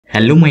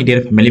Hello, my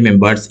dear family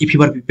members. If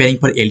you are preparing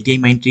for LTI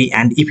Mindtree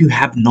and if you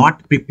have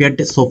not prepared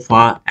so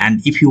far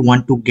and if you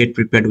want to get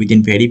prepared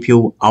within very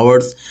few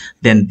hours,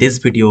 then this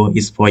video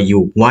is for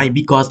you. Why?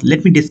 Because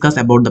let me discuss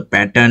about the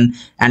pattern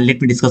and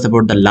let me discuss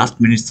about the last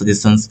minute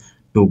suggestions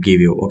to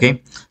give you.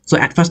 Okay, so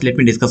at first let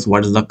me discuss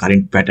what is the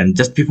current pattern.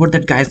 Just before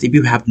that, guys, if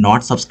you have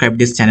not subscribed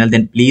this channel,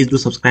 then please do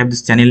subscribe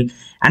this channel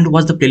and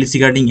watch the playlist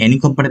regarding any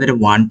company that you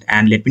want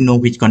and let me know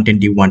which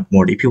content you want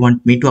more. If you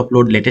want me to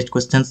upload latest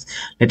questions,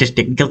 latest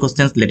technical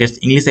questions,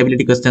 latest English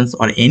ability questions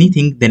or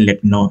anything, then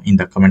let me know in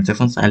the comment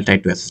section. So I'll try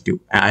to assist you.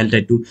 I'll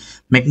try to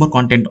make more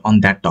content on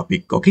that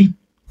topic. Okay.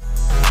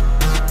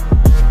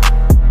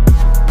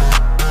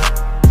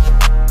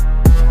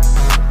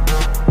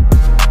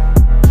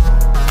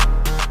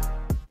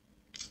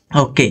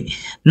 Okay,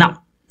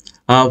 now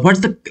what's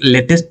the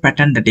latest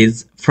pattern? That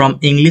is from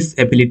English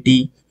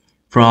ability,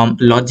 from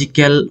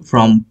logical,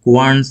 from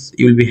quants,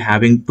 you will be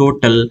having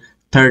total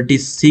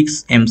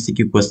 36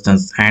 MCQ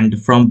questions,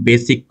 and from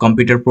basic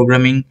computer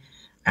programming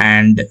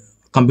and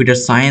computer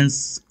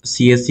science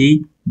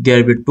CSE there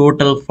will be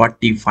total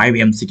 45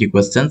 MCQ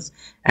questions,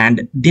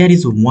 and there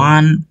is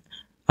one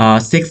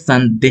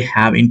section they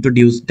have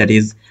introduced, that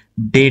is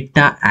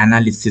data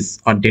analysis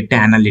or data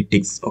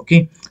analytics.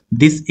 Okay,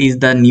 this is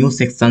the new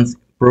sections.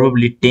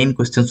 Probably 10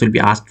 questions will be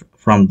asked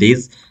from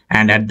this,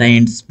 and at the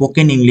end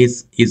spoken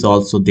English is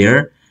also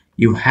there.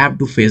 You have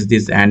to face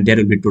this and there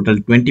will be total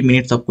 20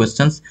 minutes of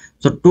questions.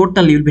 So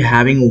total you'll be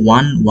having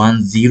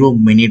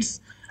 110 minutes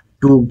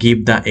to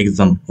give the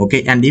exam.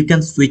 Okay, and you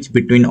can switch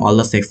between all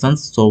the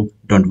sections, so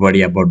don't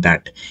worry about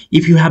that.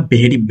 If you have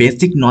very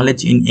basic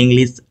knowledge in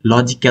English,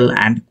 logical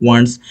and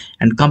quants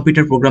and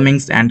computer programming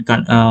and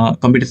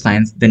computer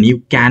science, then you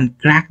can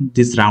crack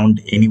this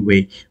round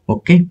anyway.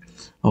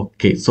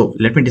 Okay, so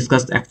let me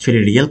discuss actually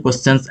real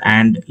questions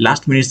and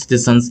last minute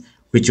suggestions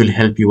which will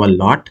help you a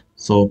lot.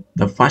 So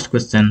the first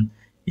question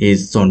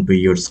is shown to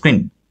your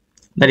screen,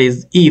 that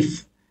is,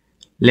 if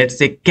let's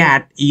say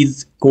cat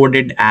is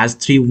coded as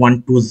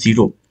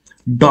 3120,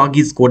 dog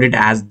is coded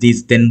as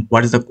this, then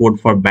what is the code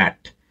for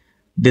bat?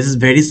 This is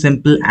very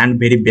simple and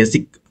very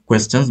basic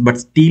questions, but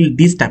still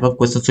these type of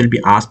questions will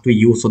be asked to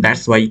you, so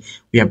that's why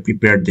we have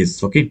prepared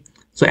this. Okay,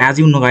 so as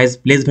you know, guys,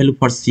 place value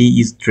for C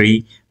is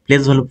 3,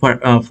 place value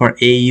for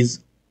A is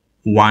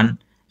 1,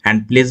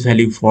 and place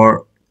value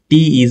for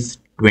T is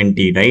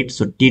 20, right?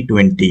 So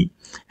T20,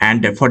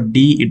 and for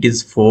D it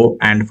is 4,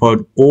 and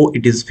for O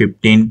it is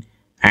 15,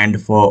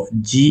 and for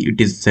G it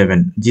is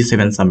 7,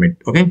 G7 submit.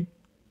 Okay,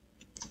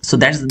 so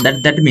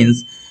that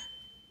means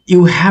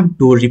you have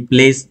to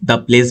replace the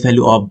place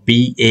value of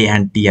B, A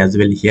and T as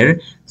well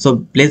here. So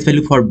place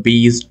value for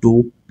B is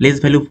 2, place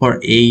value for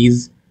A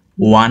is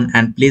 1,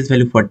 and place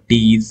value for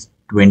T is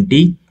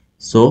 20.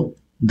 So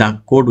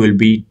the code will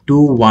be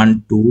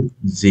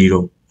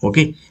 2120.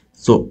 Okay,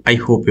 so I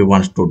hope you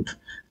understood.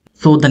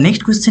 So the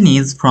next question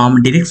is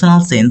from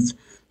directional sense.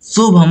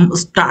 Shubham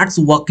starts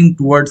walking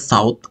towards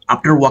south.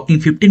 After walking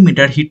 15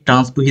 meters, he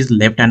turns to his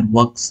left and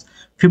walks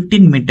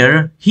 15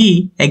 meters.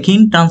 He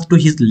again turns to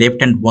his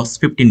left and walks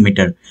 15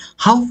 meters.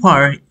 How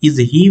far is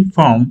he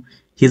from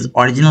his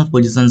original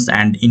positions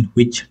and in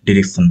which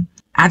direction?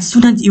 As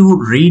soon as you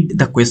read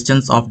the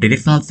questions of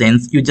directional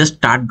sense, you just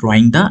start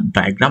drawing the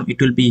diagram. It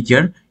will be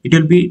easier. It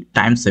will be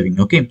time saving.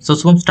 Okay, so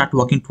Shubham start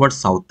walking towards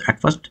south at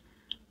first.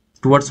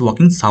 Towards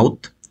walking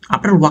south.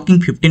 After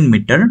walking 15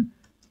 meter,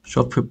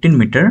 so 15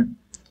 meter,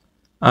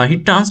 he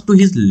turns to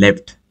his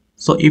left.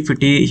 So if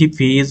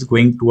he is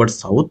going towards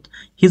south,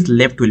 his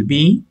left will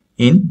be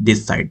in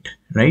this side,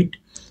 right?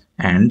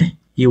 And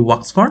he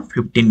walks for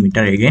 15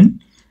 meter again,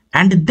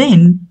 and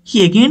then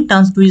he again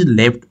turns to his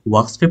left,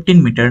 walks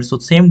 15 meters, so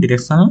same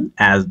direction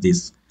as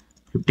this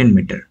 15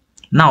 meter.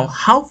 Now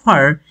how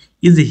far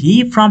is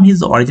he from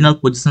his original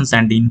positions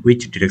and in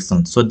which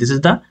direction? So this is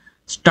the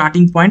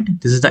starting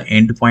point, this is the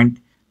end point.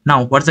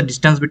 Now what's the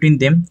distance between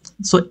them?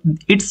 So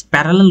its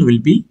parallel will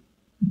be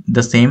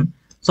the same,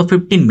 so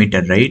 15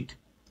 meter, right?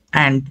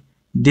 And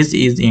this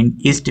is in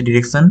east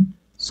direction,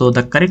 so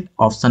the correct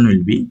option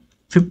will be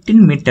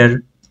 15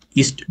 meter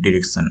east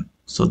direction.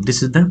 So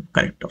this is the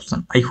correct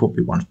option. I hope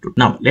you understood.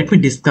 Now let me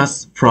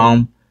discuss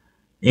from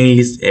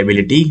English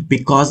ability,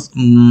 because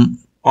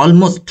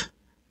almost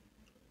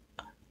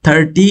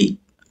 30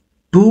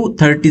 to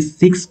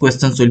 36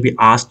 questions will be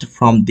asked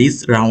from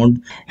this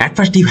round. At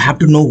first you have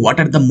to know what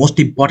are the most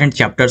important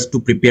chapters to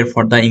prepare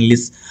for the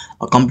English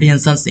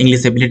comprehensions,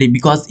 English ability,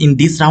 because in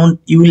this round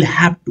you will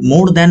have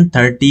more than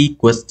 30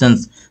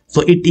 questions.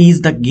 So it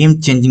is the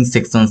game-changing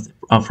sections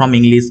from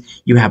English.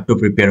 You have to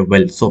prepare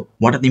well. So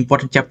what are the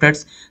important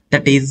chapters?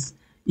 That is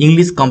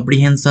English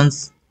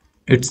comprehensions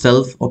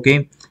itself.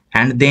 Okay,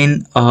 and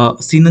then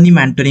synonym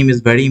antonym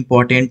is very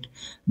important.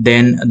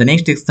 Then the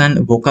next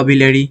section,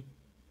 vocabulary.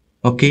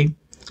 Okay,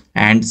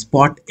 and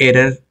spot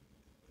error,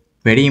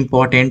 very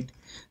important.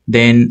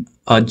 Then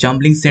a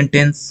jumbling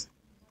sentence.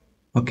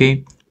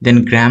 Okay,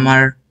 then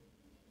grammar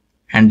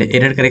and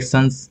error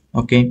corrections.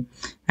 Okay,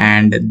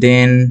 and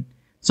then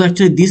So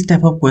actually these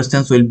type of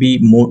questions will be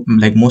more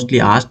like mostly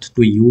asked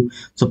to you.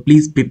 So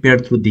please prepare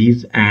through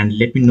these and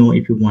let me know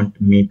if you want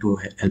me to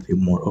help you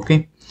more.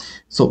 Okay.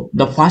 So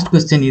the first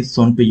question is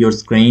shown to your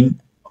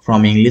screen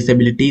from English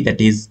ability,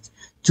 that is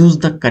choose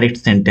the correct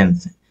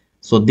sentence.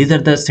 So these are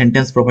the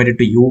sentence provided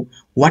to you.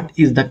 What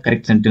is the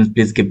correct sentence?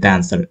 Please give the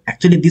answer.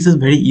 Actually, this is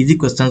very easy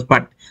questions,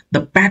 but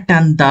the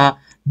pattern, the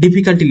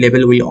difficulty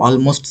level will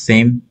almost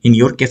same in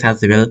your case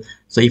as well.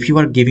 So if you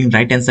are giving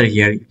right answer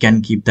here, you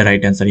can keep the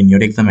right answer in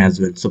your exam as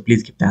well. So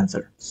please give the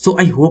answer. So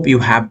I hope you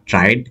have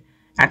tried.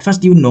 At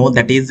first, you know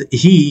that is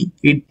he,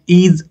 it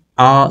is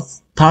a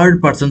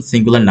third person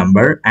singular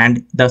number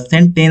and the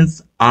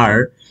sentence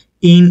are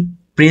in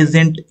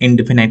present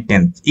indefinite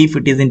tense. If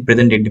it is in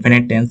present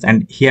indefinite tense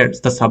and here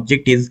the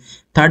subject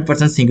is third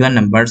person singular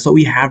number, so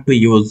we have to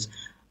use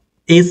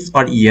is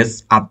or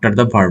es after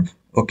the verb.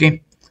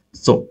 Okay,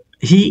 so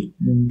he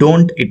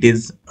don't, it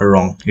is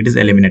wrong, it is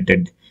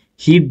eliminated.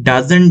 He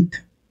doesn't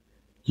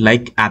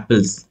like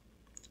apples,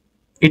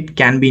 it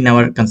can be in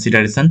our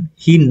consideration.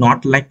 He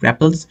not like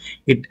apples,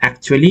 it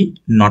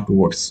actually not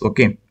works.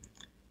 Okay,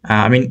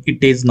 I mean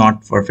it is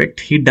not perfect.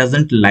 He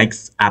doesn't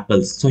likes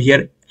apples, so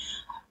here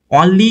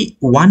only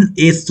one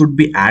s should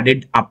be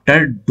added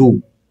after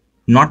do,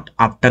 not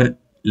after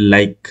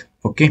like.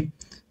 Okay,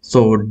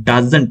 so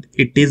doesn't,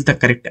 it is the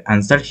correct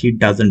answer. He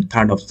doesn't,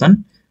 third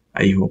option.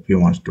 I hope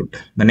you understood.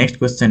 The next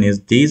question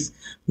is this: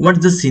 what's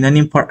the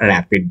synonym for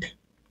rapid?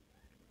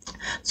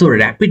 So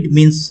rapid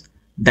means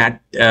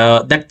that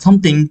that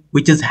something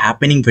which is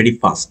happening very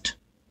fast,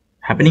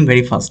 happening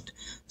very fast.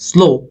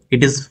 Slow,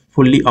 it is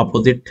fully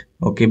opposite.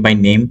 Okay, by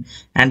name.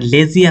 And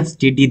lazy and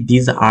steady,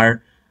 these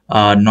are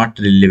not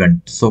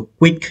relevant. So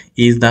quick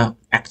is the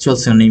actual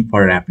synonym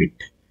for rapid,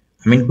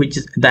 I mean which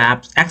is the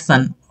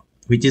action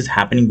which is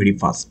happening very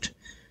fast.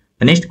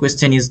 The next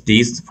question is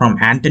this from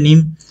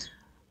antonym.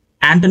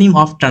 Antonym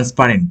of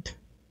transparent,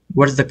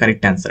 what is the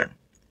correct answer?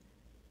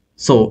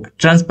 So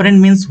transparent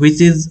means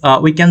which is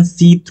we can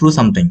see through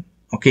something.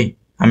 Okay,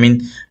 I mean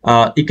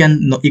you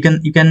can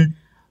you can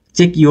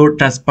check your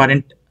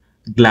transparent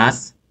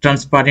glass,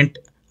 transparent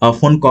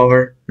phone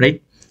cover,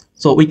 right?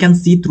 So we can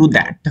see through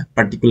that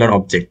particular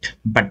object,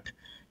 but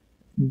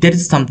there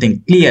is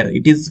something clear,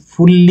 it is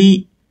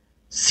fully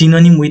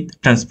synonym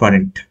with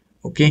transparent.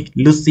 Okay,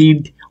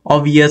 lucid,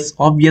 obvious.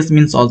 Obvious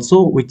means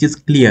also which is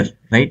clear,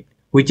 right,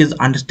 which is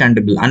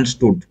understandable,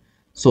 understood.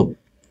 So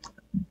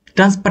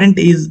transparent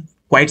is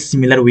quite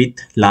similar with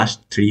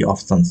last three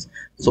options.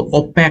 So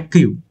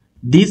opaque,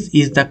 this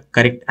is the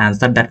correct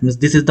answer. That means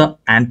this is the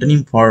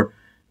antonym for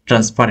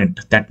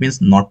transparent, that means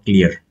not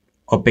clear.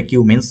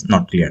 Opaque means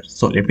not clear.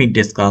 So let me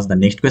discuss the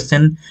next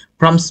question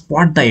from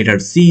spot the error.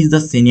 C is the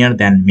senior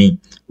than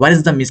me. What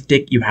is the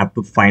mistake you have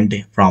to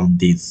find from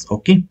this?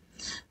 Okay,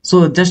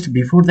 so just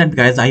before that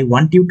guys, I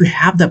want you to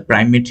have the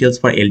prime materials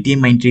for LTI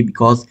Mindtree,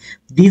 because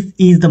this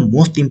is the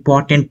most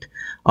important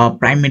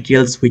prime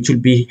materials which will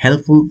be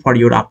helpful for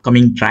your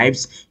upcoming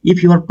drives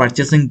if you are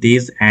purchasing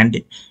these.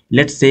 And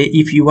let's say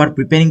if you are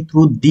preparing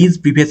through these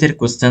previous year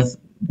questions,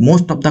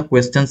 most of the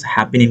questions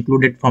have been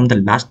included from the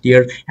last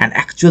year and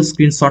actual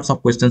screenshots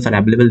of questions are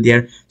available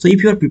there. So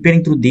if you are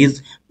preparing through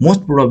these,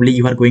 most probably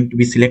you are going to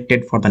be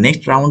selected for the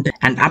next round,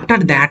 and after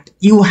that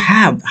you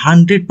have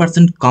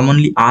 100%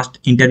 commonly asked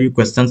interview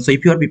questions. So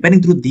if you are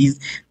preparing through these,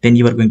 then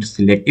you are going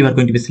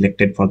to be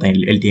selected for the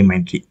LTI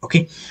Mindtree.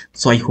 Okay,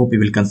 so I hope you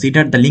will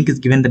consider. The link is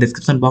given in the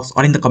description box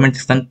or in the comment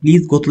section.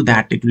 Please go through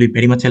that, it will be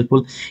very much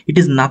helpful. It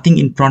is nothing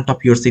in front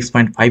of your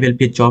 6.5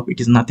 LPA job, it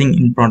is nothing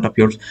in front of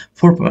your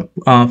 4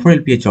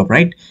 LPA job,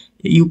 right?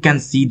 You can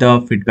see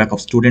the feedback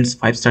of students,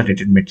 5-star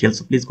rated material,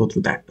 so please go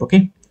through that.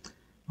 Okay,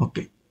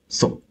 okay,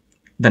 so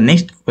the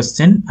next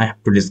question I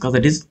have to discuss,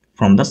 that is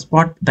from the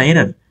spot the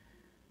error.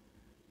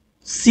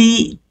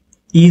 C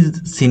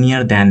is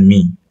senior than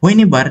me.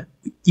 Whenever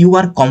you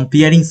are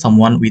comparing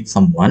someone with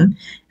someone,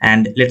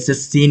 and let's say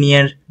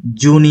senior,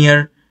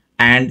 junior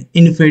and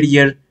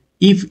inferior,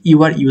 if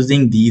you are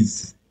using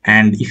these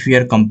and if you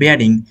are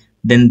comparing,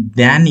 then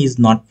than is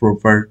not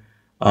proper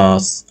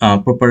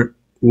proper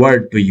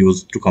word to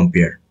use to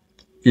compare.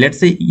 Let's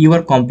say you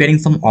are comparing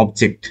some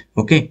object,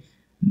 okay,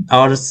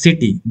 or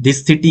city.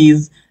 This city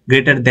is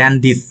greater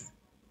than this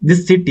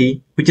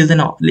city, which is an,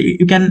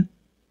 you can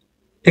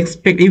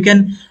expect, you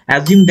can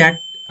assume that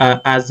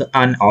as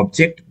an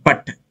object,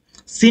 but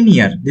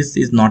senior, this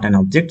is not an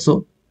object.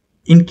 So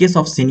in case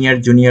of senior,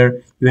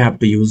 junior, you have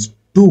to use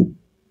to.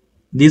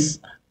 This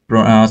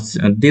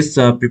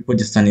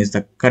preposition is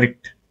the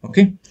correct.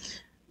 Okay,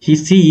 he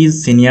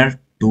is senior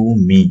to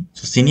me,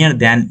 so senior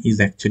than is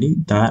actually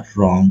the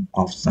wrong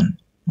option.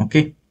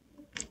 Okay,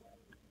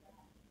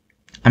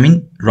 I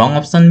mean wrong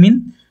option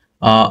mean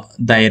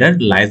the error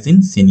lies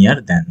in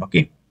senior than.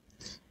 Okay,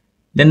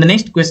 then the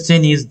next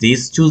question is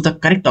this: choose the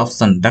correct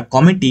option. The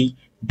committee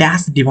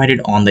dash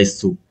divided on the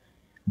issue.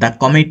 The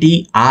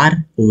committee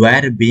are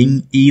where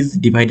being is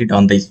divided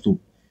on the issue.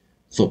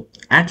 So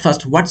at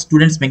first, what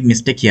students make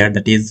mistake here,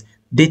 that is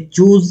they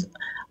choose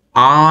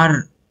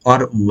are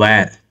or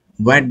where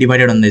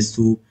divided on the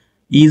issue.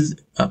 is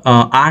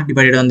are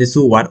divided on the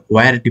two, or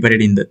were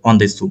divided in the on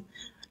the two.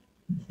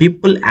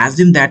 People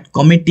assume that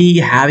committee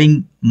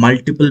having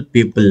multiple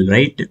people,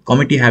 right?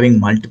 Committee having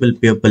multiple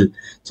people,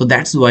 so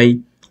that's why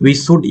we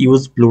should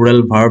use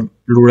plural verb,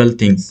 plural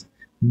things.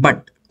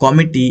 But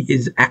committee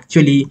is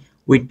actually,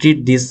 we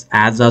treat this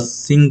as a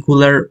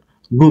singular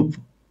group.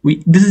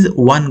 This is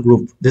one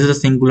group, this is a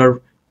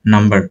singular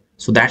number,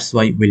 so that's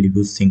why we'll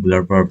use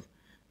singular verb,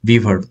 v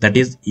verb, that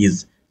is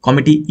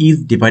committee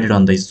is divided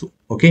on the issue.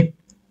 Okay,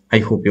 I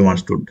hope you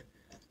understood.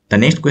 The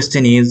next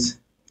question is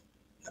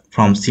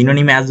from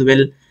synonym as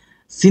well.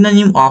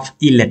 Synonym of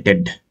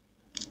elated.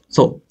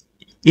 So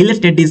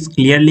elated is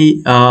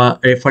clearly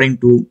referring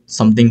to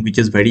something which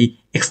is very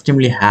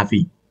extremely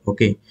happy.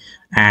 Okay,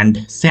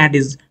 and sad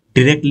is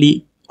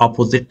directly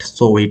opposite,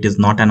 so it is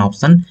not an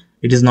option,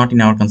 it is not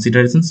in our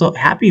consideration, so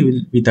happy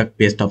will be the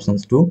best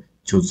options to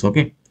choose.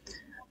 Okay,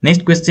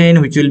 next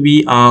question, which will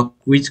be a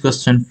quiz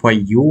question for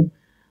you.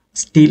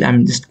 Still,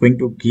 I'm just going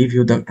to give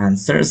you the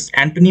answers.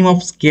 Antonym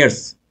of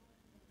scarce.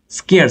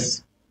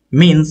 Scarce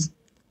means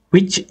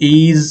which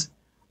is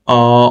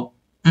uh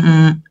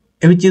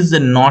which is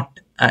not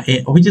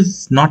which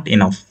is not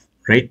enough,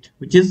 right?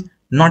 Which is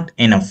not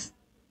enough.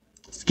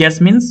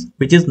 Scarce means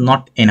which is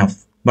not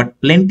enough,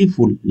 but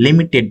plentiful,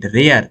 limited,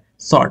 rare,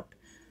 short.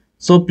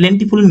 So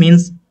plentiful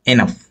means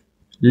enough,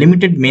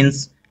 limited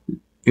means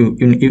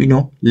you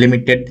know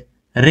limited,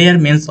 rare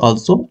means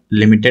also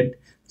limited,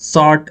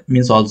 short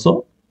means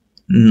also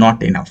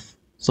not enough.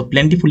 So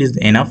plentiful is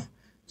enough,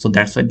 so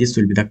that's why this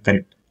will be the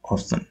correct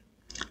option.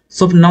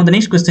 So now the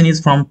next question is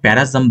from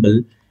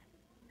Parazumble.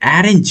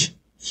 Arrange.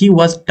 He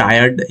was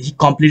tired. He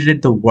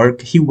completed the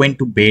work. He went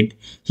to bed.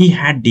 He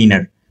had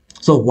dinner.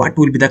 So what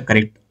will be the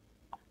correct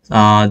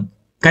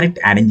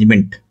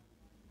arrangement?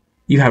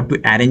 You have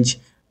to arrange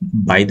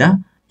by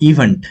the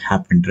event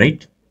happened,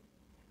 right?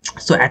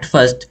 So at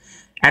first,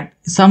 at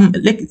some,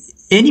 like,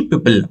 any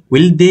people,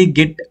 will they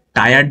get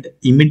tired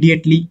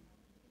immediately?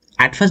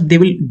 At first they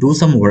will do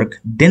some work,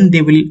 then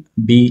they will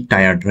be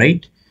tired,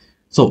 right?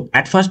 So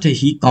at first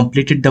he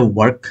completed the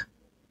work,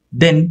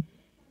 then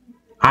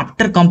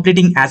after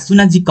completing, as soon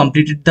as he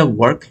completed the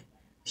work,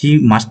 he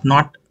must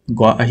not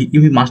go,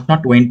 he must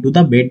not went to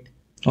the bed.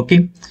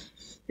 Okay,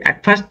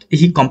 at first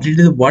he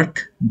completed the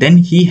work, then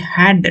he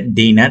had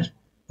dinner.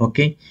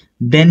 Okay,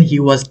 then he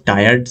was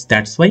tired,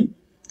 that's why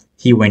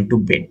he went to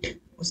bed.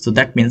 So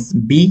that means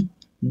B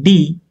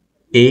D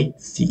A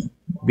C.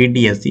 B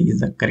D A C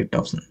is the correct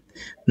option.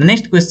 The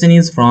next question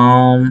is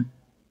from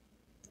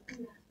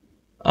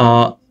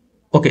uh,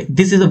 okay,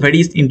 this is a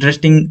very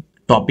interesting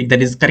topic,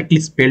 that is correctly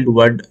spelled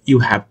word you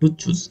have to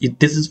choose.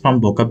 This is from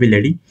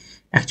vocabulary.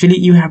 Actually,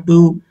 you have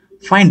to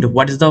find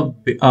what is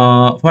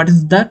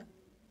the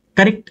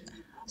correct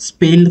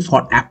spell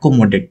for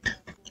accommodate.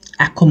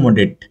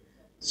 Accommodate.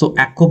 So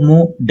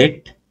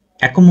accommodate,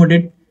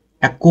 accommodate,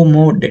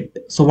 accommodate.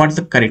 So what's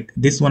the correct?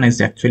 This one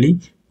is actually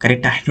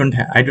correct.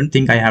 I don't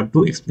think I have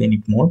to explain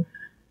it more.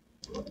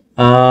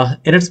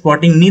 Error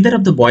spotting. Neither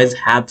of the boys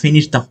have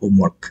finished the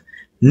homework.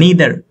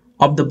 Neither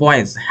of the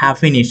boys have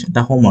finished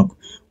the homework.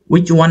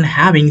 Which one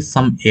having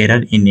some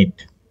error in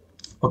it?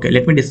 Okay,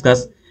 let me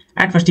discuss.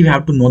 At first, you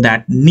have to know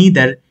that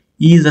neither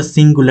is a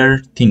singular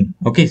thing.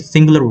 Okay,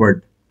 singular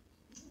word.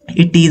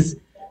 It is,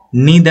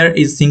 neither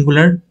is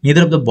singular.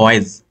 Neither of the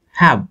boys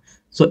have.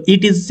 So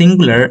it is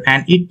singular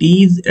and it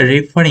is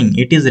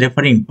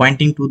referring,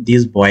 pointing to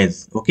these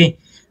boys. Okay,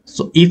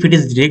 so if it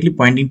is directly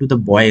pointing to the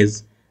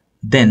boys,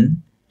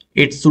 then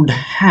it should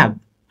have,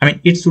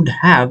 it should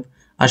have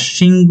a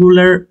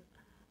singular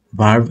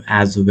verb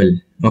as well.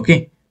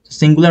 Okay, so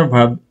singular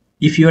verb,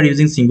 if you are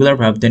using singular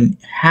verb, then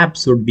have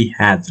should be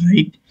has,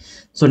 right?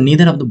 So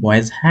neither of the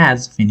boys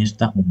has finished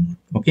the homework.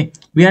 Okay,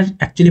 we are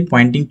actually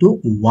pointing to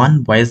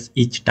one boys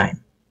each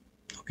time.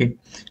 Okay,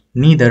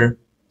 neither,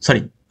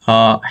 sorry,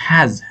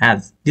 has,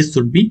 this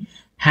should be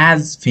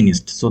has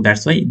finished, so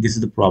that's why this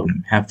is the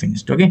problem, have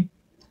finished. Okay,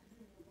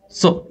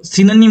 so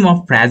synonym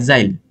of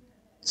fragile.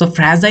 So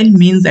fragile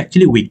means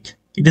actually weak.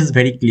 It is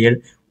very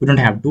clear. We don't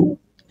have to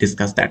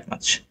discuss that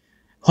much.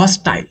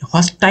 Hostile.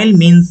 Hostile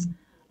means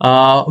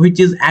which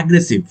is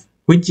aggressive,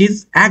 which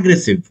is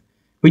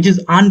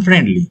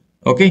unfriendly.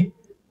 Okay.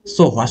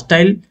 So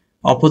hostile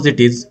opposite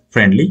is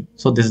friendly.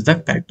 So this is the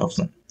correct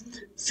option.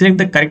 Select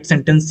the correct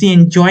sentence. She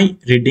enjoy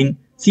reading.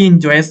 She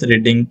enjoys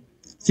reading.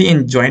 She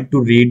enjoyed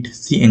to read.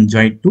 She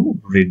enjoyed to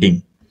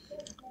reading.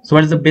 So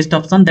what is the best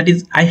option? That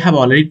is, I have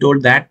already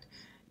told that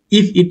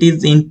if it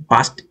is in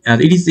past,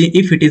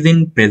 if it is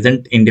in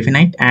present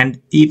indefinite,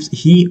 and if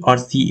he or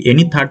she,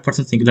 any third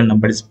person singular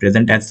number, is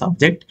present as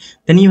subject,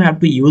 then you have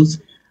to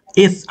use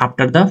s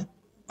after the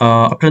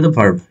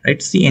verb,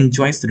 right? She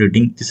enjoys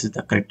reading. This is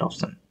the correct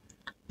option.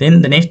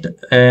 Then the next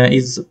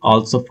is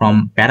also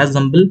from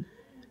Parazumble.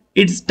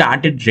 It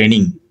started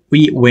raining.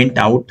 We went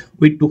out.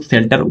 We took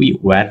shelter. We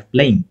were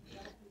playing.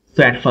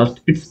 So at first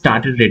it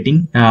started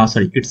raining.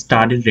 It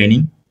started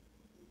raining.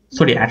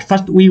 Sorry, at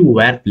first we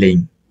were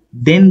playing,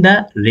 then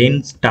the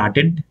rain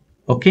started.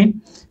 Okay,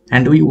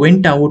 and we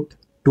went out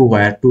to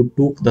where, to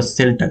took the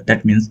shelter.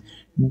 That means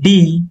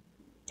D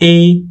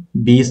A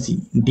B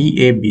C,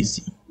 D A B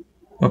C.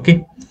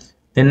 Okay.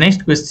 The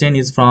next question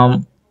is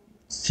from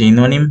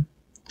synonym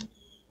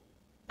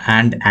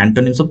and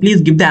antonym. So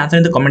please give the answer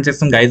in the comment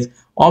section, guys.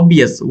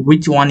 Obvious,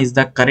 which one is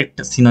the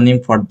correct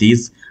synonym for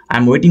this?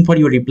 I'm waiting for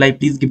your reply.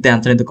 Please give the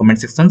answer in the comment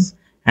sections.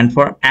 And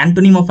for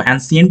antonym of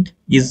ancient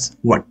is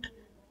what?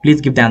 Please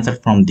give the answer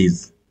from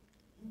this.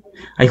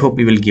 I hope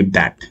you will give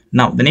that.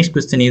 Now the next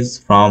question is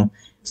from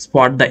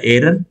spot the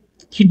error.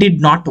 He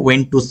did not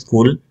went to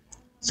school.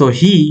 So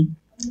he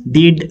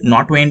did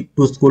not went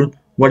to school.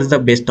 What is the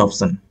best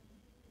option?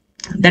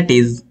 That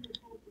is,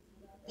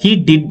 he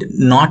did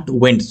not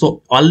went.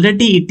 So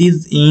already it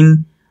is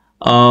in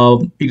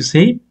you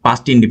say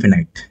past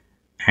indefinite,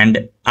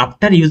 and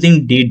after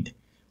using did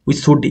we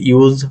should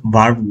use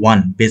verb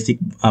one, basic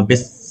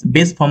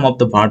base form of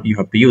the verb you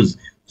have to use.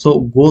 So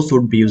go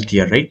should be used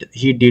here, right?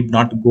 He did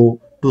not go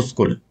to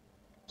school,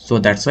 so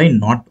that's why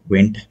not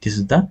went. This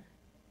is the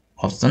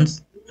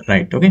options,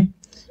 right? Okay.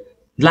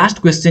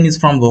 Last question is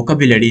from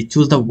vocabulary.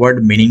 Choose the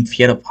word meaning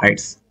fear of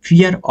heights.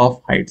 Fear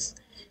of heights.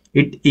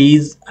 It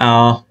is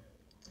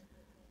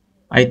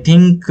I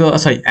think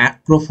sorry,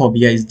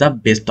 acrophobia is the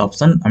best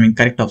option. I mean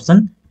correct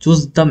option.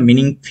 Choose the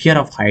meaning fear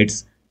of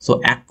heights.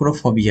 So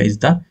acrophobia is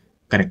the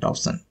correct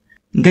option.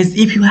 Guys,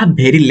 if you have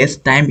very less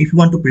time, if you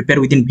want to prepare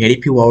within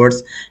very few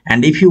hours,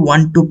 and if you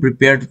want to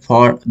prepare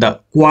for the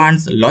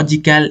quants,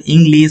 logical,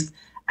 English,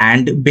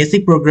 and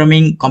basic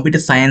programming, computer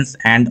science,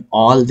 and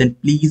all, then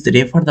please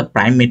refer the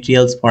prime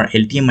materials for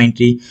LTI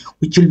Mindtree,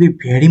 which will be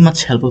very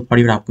much helpful for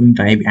your upcoming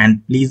drive.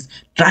 And please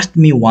trust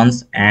me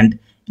once and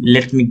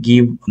let me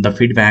give the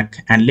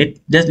feedback, and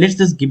let's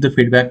just give the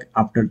feedback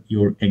after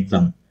your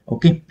exam.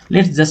 Okay,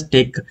 let's just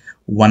take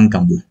one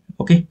gamble.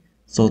 Okay,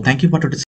 so thank you for today's